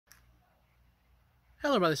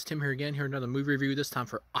Hello everybody, this is Tim here again, here another movie review, this time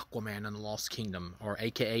for Aquaman and the Lost Kingdom, or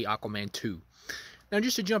aka Aquaman 2. Now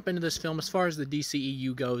just to jump into this film, as far as the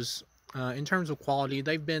DCEU goes, in terms of quality,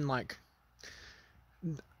 they've been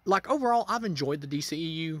overall, I've enjoyed the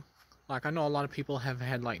DCEU. Like, I know a lot of people have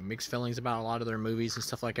had like mixed feelings about a lot of their movies and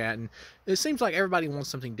stuff like that, and it seems like everybody wants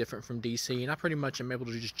something different from DC, and I pretty much am able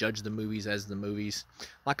to just judge the movies as the movies.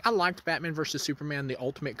 Like, I liked Batman vs Superman, the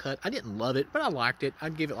Ultimate Cut. I didn't love it, but I liked it.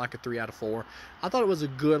 I'd give it like a 3 out of 4. I thought it was a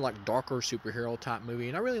good, like, darker superhero type movie,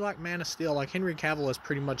 and I really like Man of Steel. Like, Henry Cavill has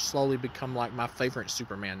pretty much slowly become like my favorite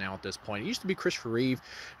Superman now at this point. It used to be Christopher Reeve.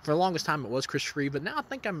 For the longest time, it was Christopher Reeve, but now I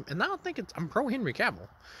think I'm pro Henry Cavill.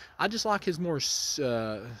 I just like his more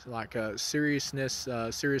seriousness,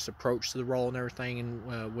 serious approach to the role and everything,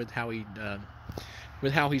 and with how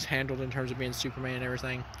he's handled in terms of being Superman and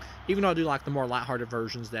everything. Even though I do like the more lighthearted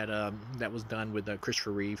versions that was done with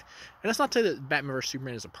Christopher Reeve. And that's not to say that Batman vs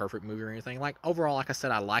Superman is a perfect movie or anything. Like, overall, like I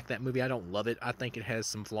said, I like that movie. I don't love it. I think it has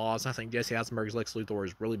some flaws. I think Jesse Eisenberg's Lex Luthor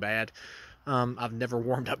is really bad. I've never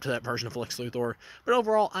warmed up to that version of Lex Luthor, but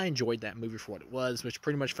overall, I enjoyed that movie for what it was, which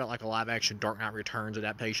pretty much felt like a live-action Dark Knight Returns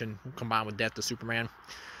adaptation combined with Death to Superman.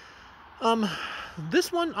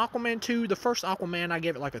 This one, Aquaman 2, the first Aquaman, I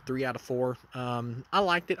gave it like a 3 out of 4. I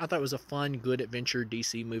liked it. I thought it was a fun, good adventure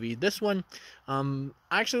DC movie. This one, I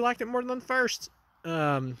actually liked it more than the first.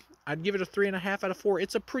 I'd give it a 3.5 out of 4.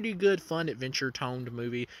 It's a pretty good, fun, adventure-toned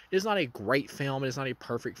movie. It is not a great film. It is not a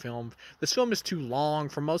perfect film. This film is too long.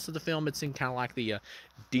 For most of the film, it's in kind of like the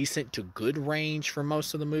decent to good range for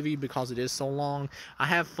most of the movie because it is so long. I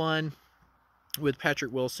have fun with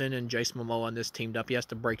Patrick Wilson and Jason Momoa and this teamed up. He has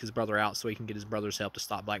to break his brother out so he can get his brother's help to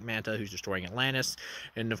stop Black Manta, who's destroying Atlantis.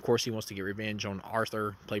 And of course, he wants to get revenge on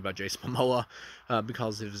Arthur, played by Jason Momoa,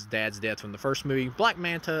 because of his dad's death from the first movie. Black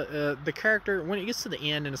Manta, the character, when it gets to the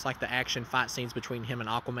end and it's like the action fight scenes between him and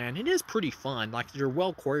Aquaman, it is pretty fun. Like, they're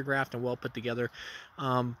well choreographed and well put together.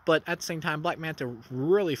 But at the same time, Black Manta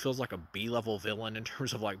really feels like a B-level villain in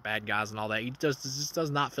terms of like bad guys and all that. He just does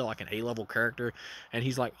not feel like an A-level character, and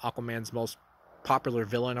he's like Aquaman's most popular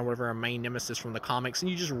villain or whatever, a main nemesis from the comics, and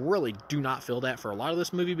you just really do not feel that for a lot of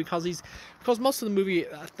this movie because most of the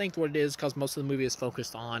movie, I think what it is, because most of the movie is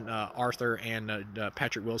focused on Arthur and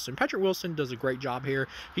Patrick Wilson. Patrick Wilson does a great job here.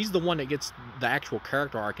 He's the one that gets the actual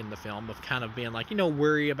character arc in the film of kind of being like,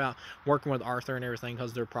 worry about working with Arthur and everything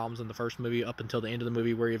because there are problems in the first movie up until the end of the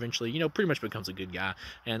movie where he eventually, pretty much becomes a good guy,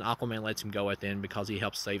 and Aquaman lets him go at the end because he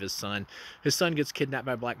helps save his son. His son gets kidnapped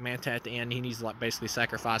by Black Manta at the end. He needs to like basically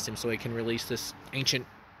sacrifice him so he can release this ancient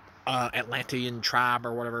Atlantean tribe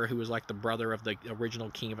or whatever, who was like the brother of the original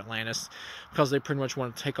king of Atlantis, because they pretty much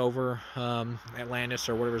want to take over Atlantis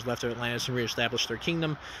or whatever's left of Atlantis and reestablish their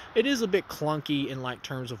kingdom. It is a bit clunky in like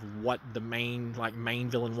terms of what the main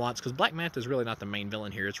villain wants, because Black Manta is really not the main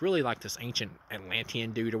villain here. It's really like this ancient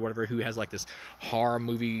Atlantean dude or whatever who has like this horror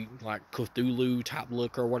movie like Cthulhu type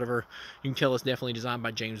look or whatever. You can tell it's definitely designed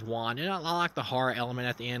by James Wan, and I like the horror element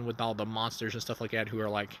at the end with all the monsters and stuff like that who are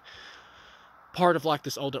like part of like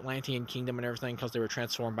this old Atlantean kingdom and everything because they were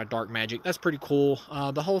transformed by dark magic. That's pretty cool.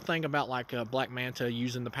 The whole thing about like Black Manta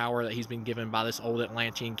using the power that he's been given by this old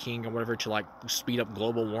Atlantean king or whatever to like speed up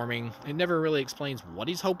global warming, it never really explains what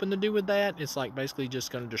he's hoping to do with that. It's like basically just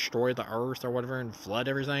going to destroy the earth or whatever and flood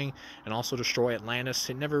everything and also destroy Atlantis.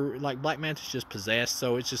 It never, like, Black Manta's just possessed,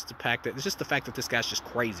 so it's just the fact that this guy's just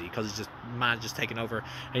crazy because his mind's just taken over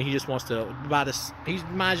and he just wants to his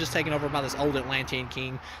mind's just taken over by this old Atlantean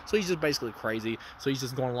king, so he's just basically crazy. So he's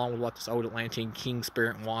just going along with what this old Atlantean king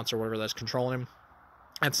spirit wants or whatever that's controlling him.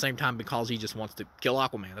 At the same time, because he just wants to kill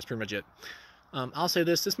Aquaman. That's pretty much it. I'll say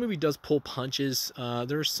this movie does pull punches.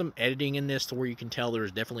 There's some editing in this to where you can tell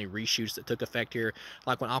there's definitely reshoots that took effect here.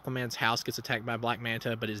 Like when Aquaman's house gets attacked by Black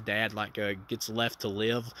Manta, but his dad gets left to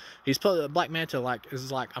live. Black Manta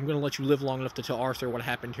is like, I'm gonna let you live long enough to tell Arthur what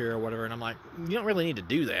happened here or whatever. And I'm like, you don't really need to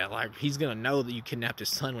do that. Like, he's gonna know that you kidnapped his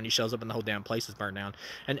son when he shows up and the whole damn place is burned down.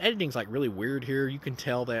 And editing's like really weird here. You can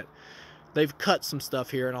tell that they've cut some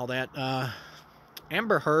stuff here and all that.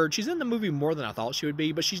 Amber Heard, she's in the movie more than I thought she would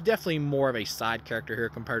be, but she's definitely more of a side character here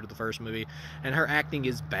compared to the first movie, and her acting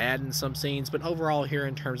is bad in some scenes, but overall here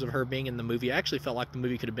in terms of her being in the movie, I actually felt like the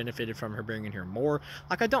movie could have benefited from her being in here more.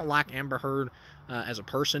 Like, I don't like Amber Heard as a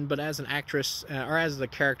person, but as an actress, or as the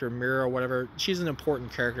character Mira or whatever, she's an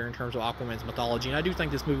important character in terms of Aquaman's mythology, and I do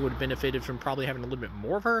think this movie would have benefited from probably having a little bit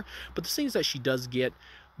more of her, but the scenes that she does get,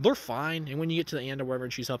 they're fine, and when you get to the end or whatever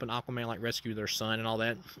and she's helping Aquaman like rescue their son and all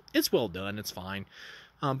that, it's well done, it's fine.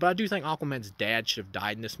 But I do think Aquaman's dad should have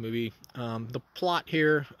died in this movie. The plot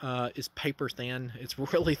here is paper thin. It's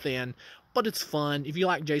really thin, but it's fun. If you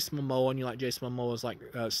like Jason Momoa and you like Jason Momoa's like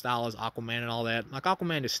style as Aquaman and all that, like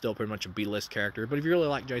Aquaman is still pretty much a B-list character. But if you really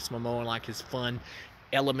like Jason Momoa and like his fun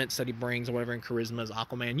elements that he brings or whatever in charisma as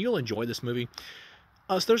Aquaman, you'll enjoy this movie.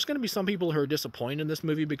 So there's going to be some people who are disappointed in this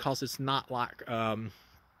movie because it's not like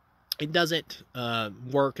it doesn't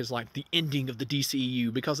work as like the ending of the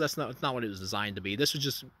DCEU, because that's not what it was designed to be. This was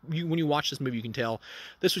just, when you watch this movie, you can tell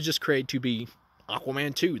this was just created to be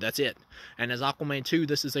Aquaman 2, that's it. And as Aquaman 2,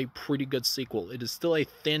 this is a pretty good sequel. It is still a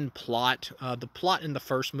thin plot. The plot in the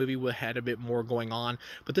first movie had a bit more going on,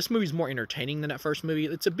 but this movie is more entertaining than that first movie.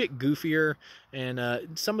 It's a bit goofier, and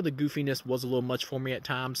some of the goofiness was a little much for me at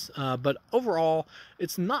times, but overall,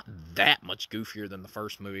 it's not that much goofier than the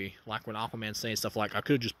first movie. Like when Aquaman's saying stuff like, I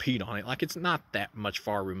could have just peed on it. Like, it's not that much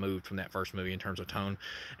far removed from that first movie in terms of tone.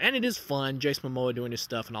 And it is fun. Jason Momoa doing his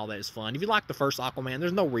stuff and all that is fun. If you like the first Aquaman,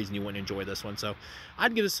 there's no reason you wouldn't enjoy this one. So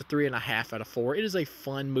I'd give this a 3.5 out of 4. It is a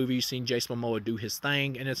fun movie. You've seen Jason Momoa do his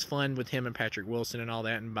thing, and it's fun with him and Patrick Wilson and all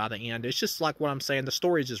that. And by the end, it's just like what I'm saying. The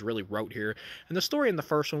story is just really rote here. And the story in the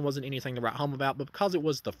first one wasn't anything to write home about, but because it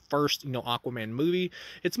was the first, Aquaman movie,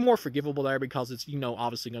 it's more forgivable there because it's,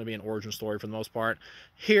 obviously going to be an origin story for the most part.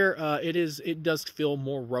 Here, it does feel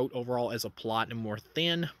more rote overall as a plot and more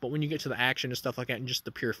thin, but when you get to the action and stuff like that and just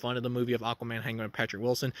the pure fun of the movie of Aquaman hanging with Patrick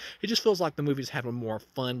Wilson, it just feels like the movie's having more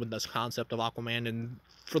fun with this concept of Aquaman, and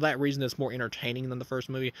for that reason, it's more entertaining than the first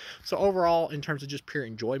movie. So overall, in terms of just pure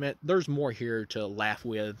enjoyment, there's more here to laugh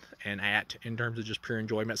with and at in terms of just pure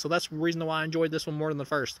enjoyment. So that's the reason why I enjoyed this one more than the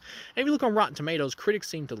first. And if you look on Rotten Tomatoes, critics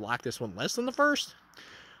seem to like this one less than the first,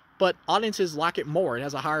 but audiences like it more. It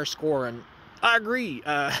has a higher score, and I agree.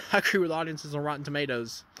 I agree with audiences on Rotten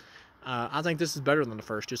Tomatoes. I think this is better than the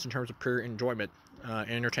first, just in terms of pure enjoyment and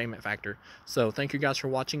entertainment factor. So thank you guys for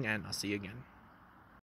watching, and I'll see you again.